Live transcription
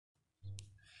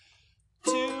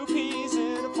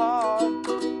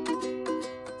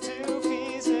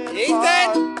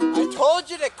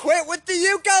you to quit with the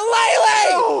ukulele!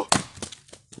 No.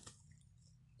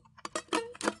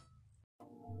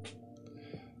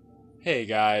 Hey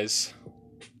guys,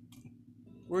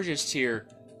 we're just here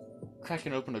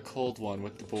cracking open a cold one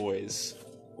with the boys.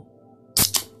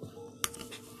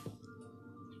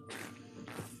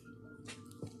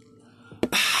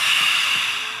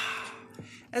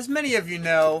 As many of you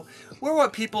know, we're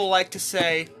what people like to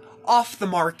say, off the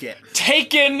market.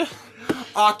 Taken!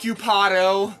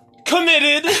 Occupado.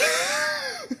 Committed!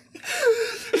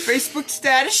 Facebook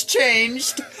status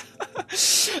changed.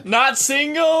 Not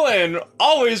single and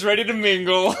always ready to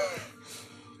mingle.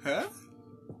 Huh?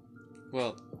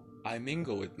 Well, I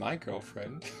mingle with my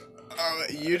girlfriend.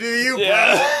 You do you,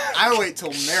 Yeah. bro. I wait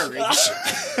till marriage.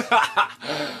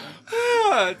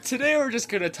 Today we're just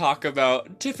gonna talk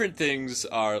about different things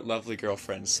our lovely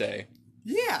girlfriends say.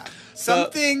 Yeah.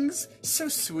 Some things so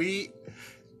sweet,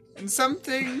 and some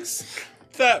things...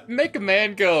 That make a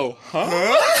man go,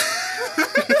 huh?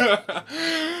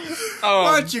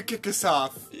 Why don't you kick us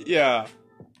off? Yeah.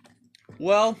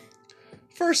 Well,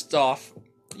 first off,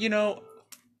 you know,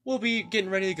 we'll be getting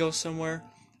ready to go somewhere,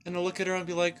 and I'll look at her and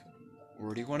be like,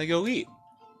 where do you want to go eat?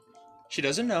 She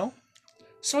doesn't know.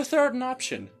 So I throw out an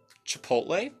option.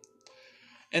 Chipotle?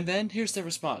 And then here's the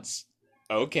response.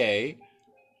 Okay.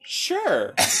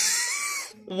 Sure.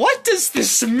 What does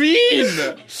this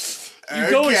mean? You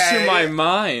go into my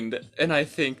mind, and I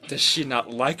think, does she not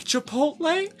like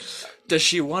Chipotle? Does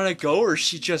she want to go, or is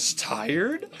she just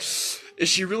tired? Is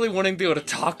she really wanting to go to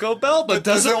Taco Bell, but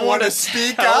doesn't want to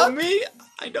speak tell up? me?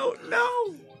 I don't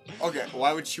know. Okay,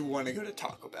 why would she want to go to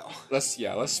Taco Bell? Let's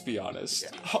be honest.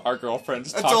 Our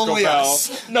girlfriend's That's Taco only Bell.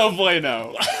 us. No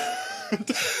bueno.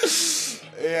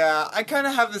 Yeah, I kind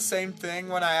of have the same thing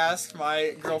when I ask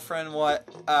my girlfriend what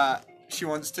she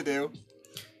wants to do.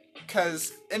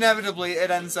 Because inevitably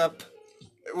it ends up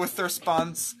with the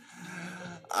response,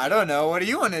 I don't know, what do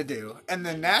you want to do? And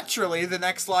then naturally the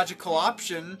next logical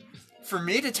option for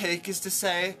me to take is to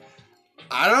say,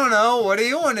 I don't know, what do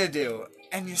you want to do?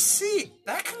 And you see,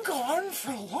 that can go on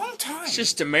for a long time. It's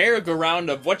just a merry-go-round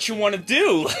of what you want to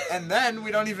do. And then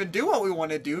we don't even do what we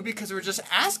want to do because we're just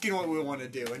asking what we want to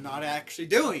do and not actually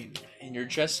doing. And you're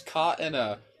just caught in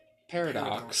a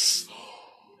paradox.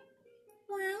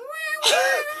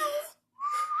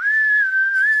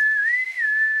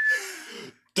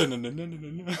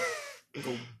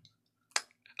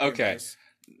 Okay.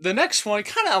 The next one,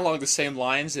 kind of along the same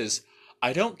lines, is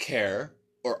I don't care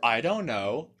or I don't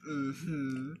know.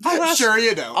 Mm-hmm. Sure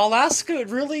you don't. I'll ask a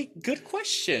really good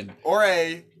question. Or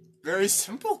a very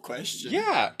simple question.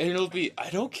 Yeah, and it'll be I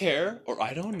don't care or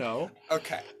I don't know.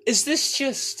 Okay. Is this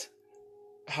just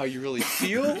how you really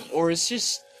feel, or is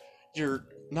just you're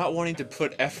not wanting to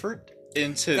put effort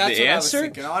into That's the what answer? I was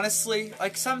thinking. Honestly,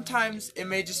 like sometimes it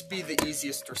may just be the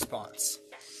easiest response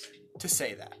to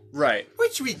say that. Right.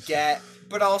 Which we get,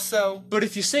 but also... But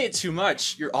if you say it too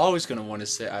much, you're always going to want to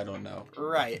say, I don't know.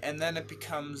 Right, and then it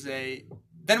becomes a...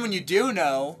 Then when you do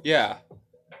know... Yeah.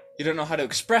 You don't know how to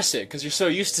express it, because you're so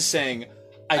used to saying,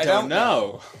 I don't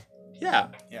know. Yeah.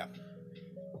 Yeah.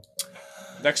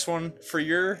 Next one for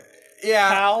your Yeah.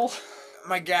 pal?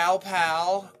 My gal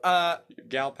pal. Your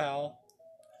gal pal?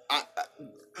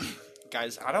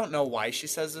 Guys, I don't know why she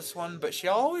says this one, but she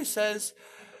always says,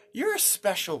 you're a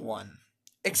special one.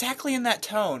 Exactly in that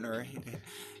tone, or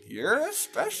you're a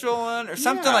special one, or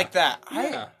something like that.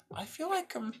 Yeah. I feel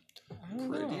like I'm a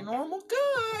pretty normal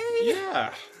guy.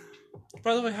 Yeah.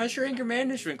 By the way, how's your anger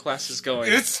management classes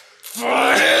going? It's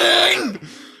fine!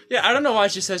 Yeah, I don't know why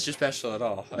she says you're special at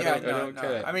all. I don't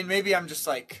get it. I mean, maybe I'm just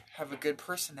like, have a good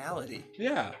personality.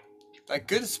 Yeah. Like,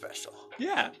 good special.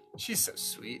 Yeah. She's so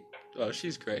sweet. Oh,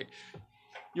 she's great.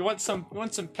 You want some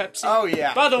Pepsi? Oh,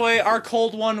 yeah. By the way, our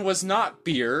cold one was not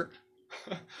beer.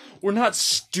 We're not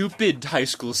stupid high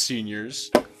school seniors.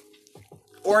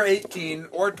 Or 18,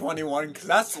 or 21, because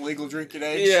that's the legal drinking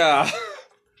age. Yeah.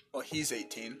 Well, he's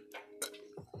 18.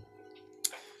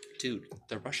 Dude,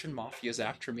 the Russian mafia's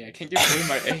after me. I can't give away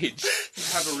my age. You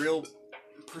have a real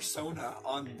persona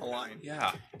on the line.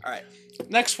 Yeah. Alright.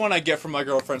 Next one I get from my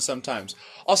girlfriend sometimes.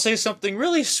 I'll say something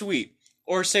really sweet,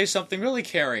 or say something really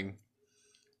caring.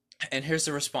 And here's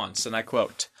the response, and I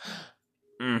quote,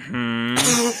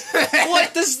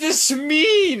 What does this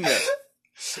mean?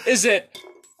 Is it,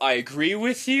 I agree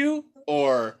with you,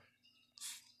 or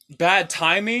bad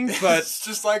timing, but It's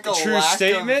just like a true lack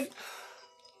statement? of...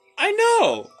 I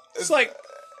know. It's like,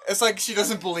 It's like she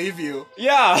doesn't believe you.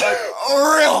 yeah.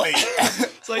 Oh, really?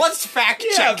 It's like, Let's fact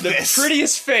yeah, check the this.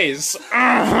 prettiest face.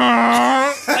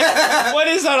 Like, what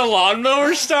is that, a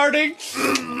lawnmower starting?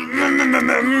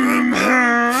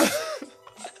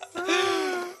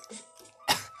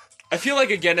 I feel like,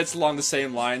 again, it's along the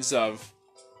same lines of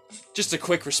just a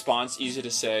quick response, easy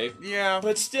to say, Yeah.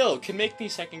 but still can make me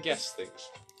second guess things.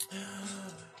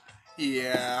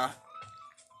 Yeah.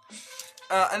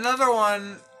 Another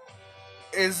one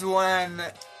is when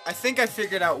I think I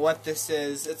figured out what this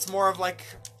is. It's more of like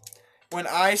when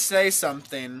I say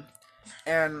something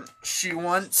and she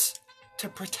wants to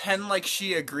pretend like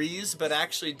she agrees but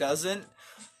actually doesn't.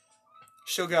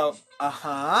 She'll go,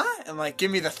 uh-huh, and like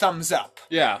give me the thumbs up.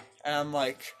 Yeah. And I'm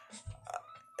like,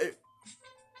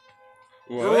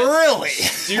 What? really?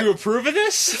 Do you approve of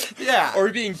this? Yeah. Or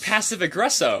being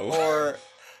passive-aggressive? Or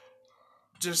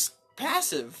just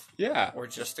passive. Yeah. Or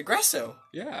just aggressive.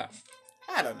 Yeah.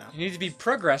 I don't know. You need to be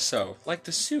progresso, like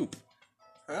the soup.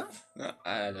 Huh? No,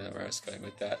 I don't know where I was going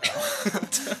with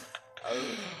that.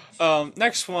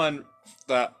 Next one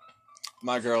that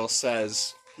my girl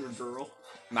says. Your girl.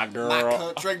 My girl. My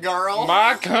country girl.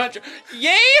 My country.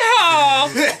 Yeehaw!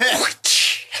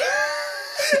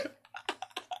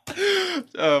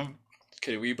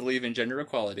 Okay, we believe in gender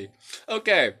equality.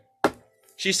 Okay.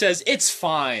 She says, it's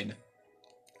fine.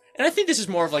 And I think this is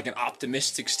more of like an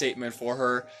optimistic statement for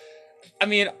her. I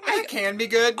mean, That can be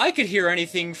good. I could hear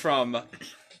anything from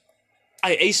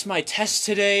I aced my test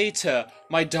today to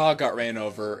my dog got ran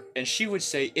over, and she would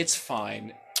say, it's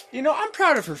fine. You know, I'm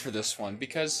proud of her for this one,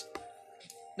 because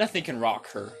nothing can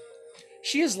rock her.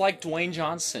 She is like Dwayne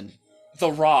Johnson,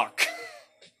 The Rock.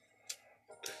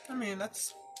 I mean,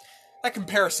 that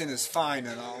comparison is fine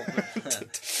and all.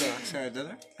 But, so, should I do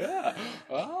that? Yeah.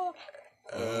 Well,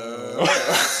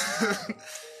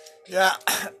 Yeah,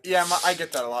 yeah, I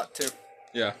get that a lot too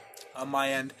yeah. on my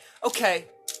end. Okay,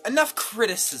 enough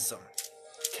criticism.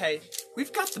 Okay,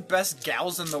 we've got the best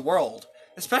gals in the world,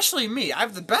 especially me. I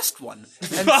have the best one.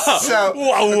 And so,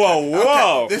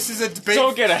 Whoa. okay, this is a debate.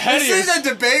 Don't get ahead of This is a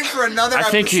debate for another. I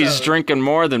think he's episode. drinking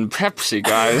more than Pepsi,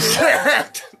 guys.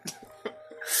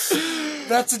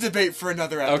 That's a debate for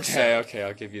another episode. Okay,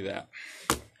 I'll give you that.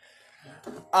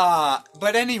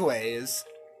 But anyways,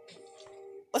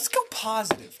 let's go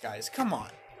positive, guys. Come on.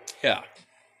 Yeah.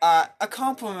 A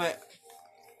compliment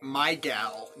my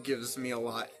gal gives me a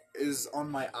lot is on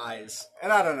my eyes.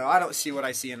 And I don't know, I don't see what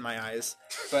I see in my eyes.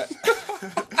 But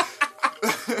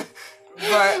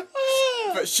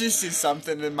but she sees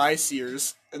something in my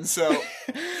seers. And so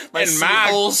my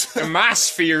holes, in my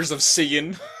spheres of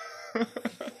seeing.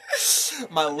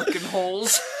 my looking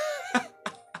holes.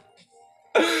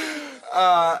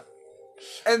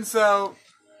 And so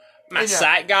My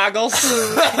sight goggles.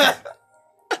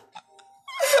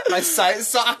 my sight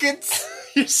sockets.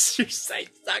 your sight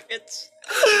sockets.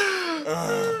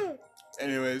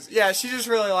 Anyways, yeah, she just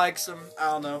really likes them.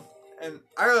 I don't know. And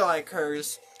I really like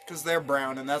hers because they're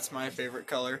brown and that's my favorite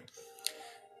color.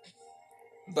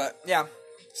 But yeah,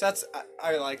 so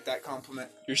I like that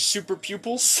compliment. Your super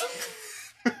pupils.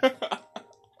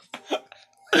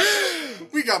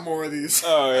 We got more of these.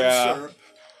 Oh, yeah.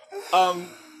 I'm sure.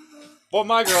 What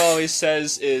my girl always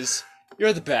says is,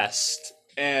 "You're the best,"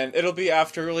 and it'll be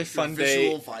after a really fun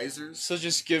Visual day. visors. So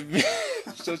just give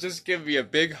me a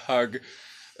big hug,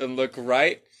 and look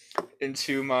right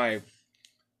into my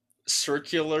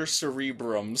circular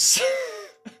cerebrums.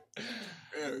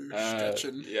 You're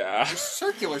stretching. Yeah. Your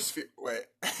circular sphere. Wait.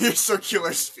 Your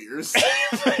circular spheres.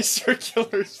 My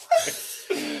circular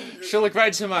sphere. She'll look right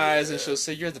into my eyes and she'll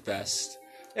say, "You're the best,"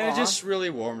 and it just really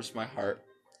warms my heart.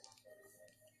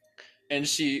 And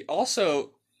she also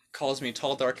calls me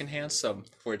tall, dark, and handsome,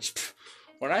 which,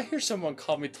 when I hear someone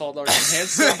call me tall, dark, and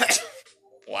handsome,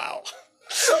 wow.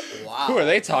 Wow. Who are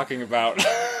they talking about?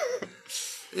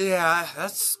 Yeah,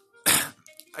 that's...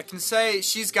 I can say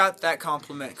she's got that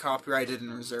compliment copyrighted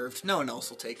and reserved. No one else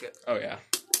will take it. Oh, yeah.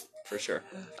 For sure.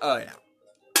 Oh, yeah.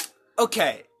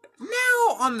 Okay,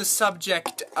 now on the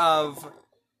subject of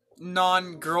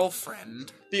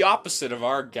non-girlfriend... The opposite of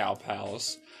our gal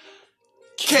pals.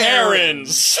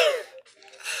 Karens!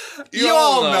 You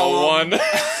all know one.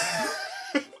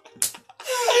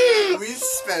 We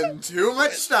spend too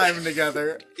much time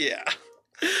together. Yeah.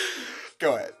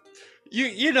 Go ahead.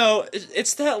 You know,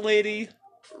 it's that lady.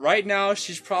 Right now,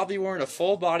 she's probably wearing a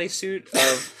full bodysuit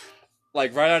of,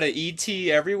 like, right out of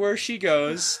E.T. everywhere she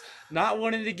goes. Not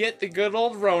wanting to get the good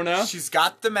old Rona. She's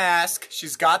got the mask.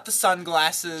 She's got the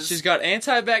sunglasses. She's got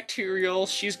antibacterial.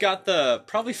 She's got the,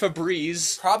 probably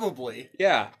Febreze. Probably.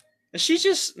 Yeah. And she's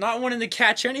just not wanting to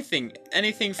catch anything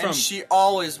from... And she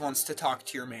always wants to talk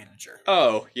to your manager.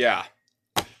 Oh, yeah.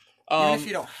 Even if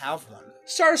you don't have one.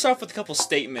 Start us off with a couple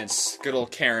statements, good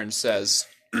old Karen says.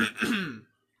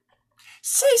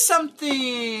 Say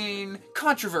something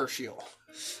controversial.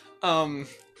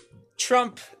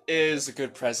 Trump is a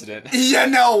good president. You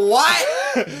know what?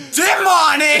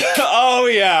 Demonic! Oh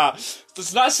yeah.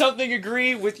 Does not something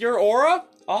agree with your aura?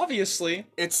 Obviously.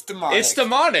 It's demonic. It's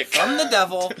demonic. From the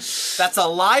devil. That's a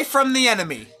lie from the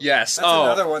enemy. Yes. That's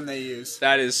another one they use.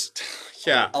 That is,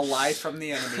 yeah. A lie from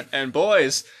the enemy. And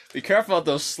boys, be careful about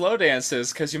those slow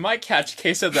dances, because you might catch a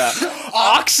case of the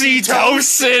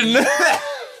oxytocin.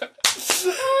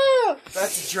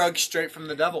 That's a drug straight from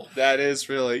the devil. That is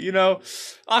really,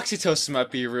 oxytocin might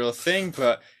be a real thing,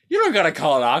 but you don't gotta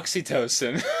call it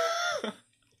oxytocin.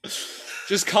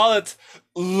 Just call it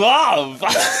love.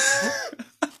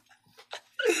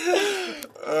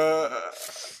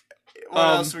 What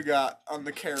else we got on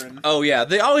the Karen? Oh yeah,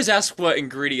 they always ask what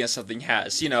ingredient something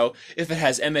has. If it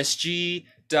has MSG,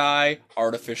 dye,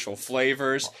 artificial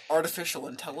flavors. Artificial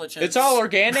intelligence. It's all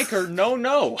organic or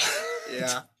no.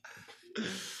 Yeah.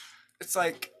 It's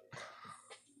like...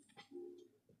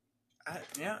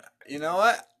 you know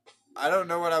what? I don't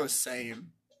know what I was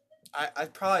saying. I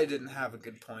probably didn't have a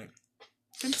good point.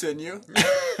 Continue.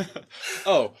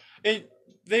 Oh,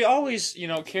 they always,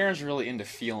 Karen's really into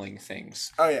feeling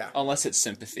things. Oh, yeah. Unless it's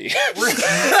sympathy.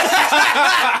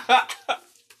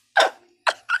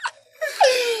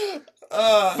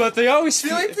 But they always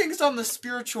feeling things on the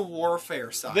spiritual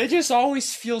warfare side. They just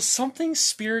always feel something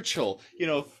spiritual.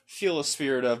 Feel a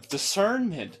spirit of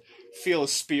discernment. Feel a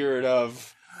spirit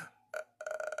of...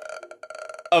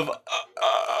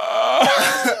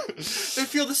 They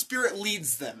feel the spirit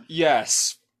leads them.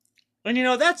 Yes. And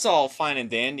that's all fine and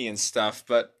dandy and stuff,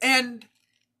 but... And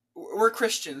we're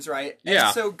Christians, right? Yeah.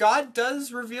 And so God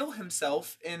does reveal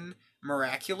himself in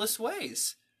miraculous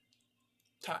ways.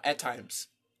 At times.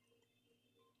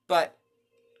 But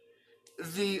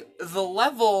the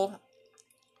level...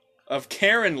 of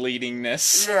Karen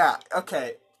leadingness. Yeah,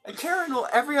 okay. And Karen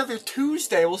every other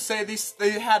Tuesday will say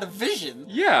they had a vision.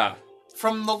 Yeah.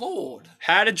 From the Lord.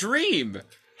 Had a dream.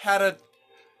 Had a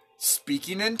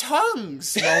speaking in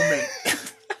tongues moment.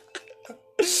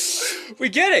 We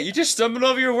get it. You just stumbled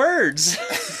over your words.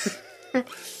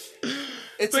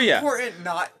 It's important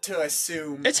not to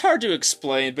assume... It's hard to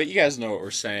explain, but you guys know what we're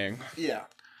saying. Yeah.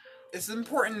 It's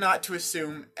important not to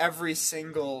assume every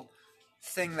single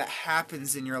thing that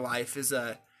happens in your life is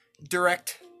a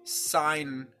direct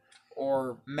sign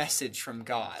or message from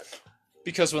God.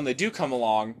 Because when they do come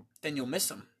along... then you'll miss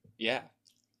them. Yeah.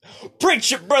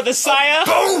 Preach it, Brother Saya!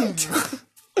 Boom!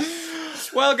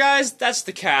 Well, guys, that's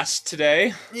the cast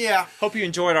today. Yeah. Hope you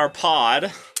enjoyed our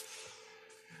pod.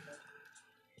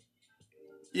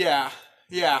 Yeah.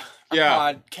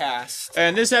 Podcast.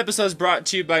 And this episode is brought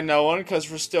to you by no one, because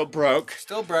we're still broke.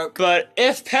 Still broke. But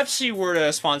if Pepsi were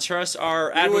to sponsor us,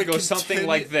 our ad would go something continue.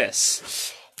 like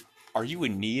this. Are you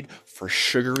in need for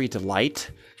sugary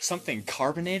delight? Something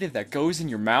carbonated that goes in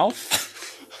your mouth?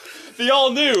 The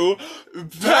all-new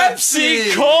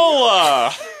Pepsi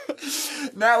Cola!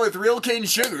 Now with real cane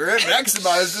sugar, it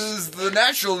maximizes the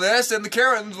naturalness and the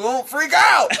Karens won't freak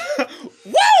out!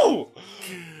 Woo!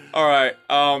 Alright,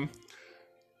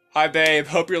 hi babe,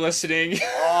 hope you're listening.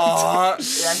 Yeah,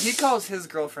 he calls his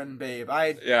girlfriend babe.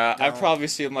 I probably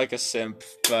seem like a simp,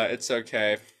 but it's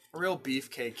okay. Real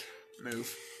beefcake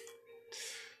move.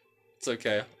 It's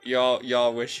okay.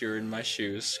 Y'all wish you were in my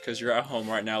shoes, because you're at home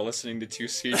right now listening to two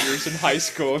seniors in high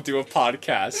school do a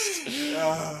podcast.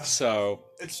 So...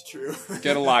 it's true.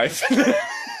 Get a life.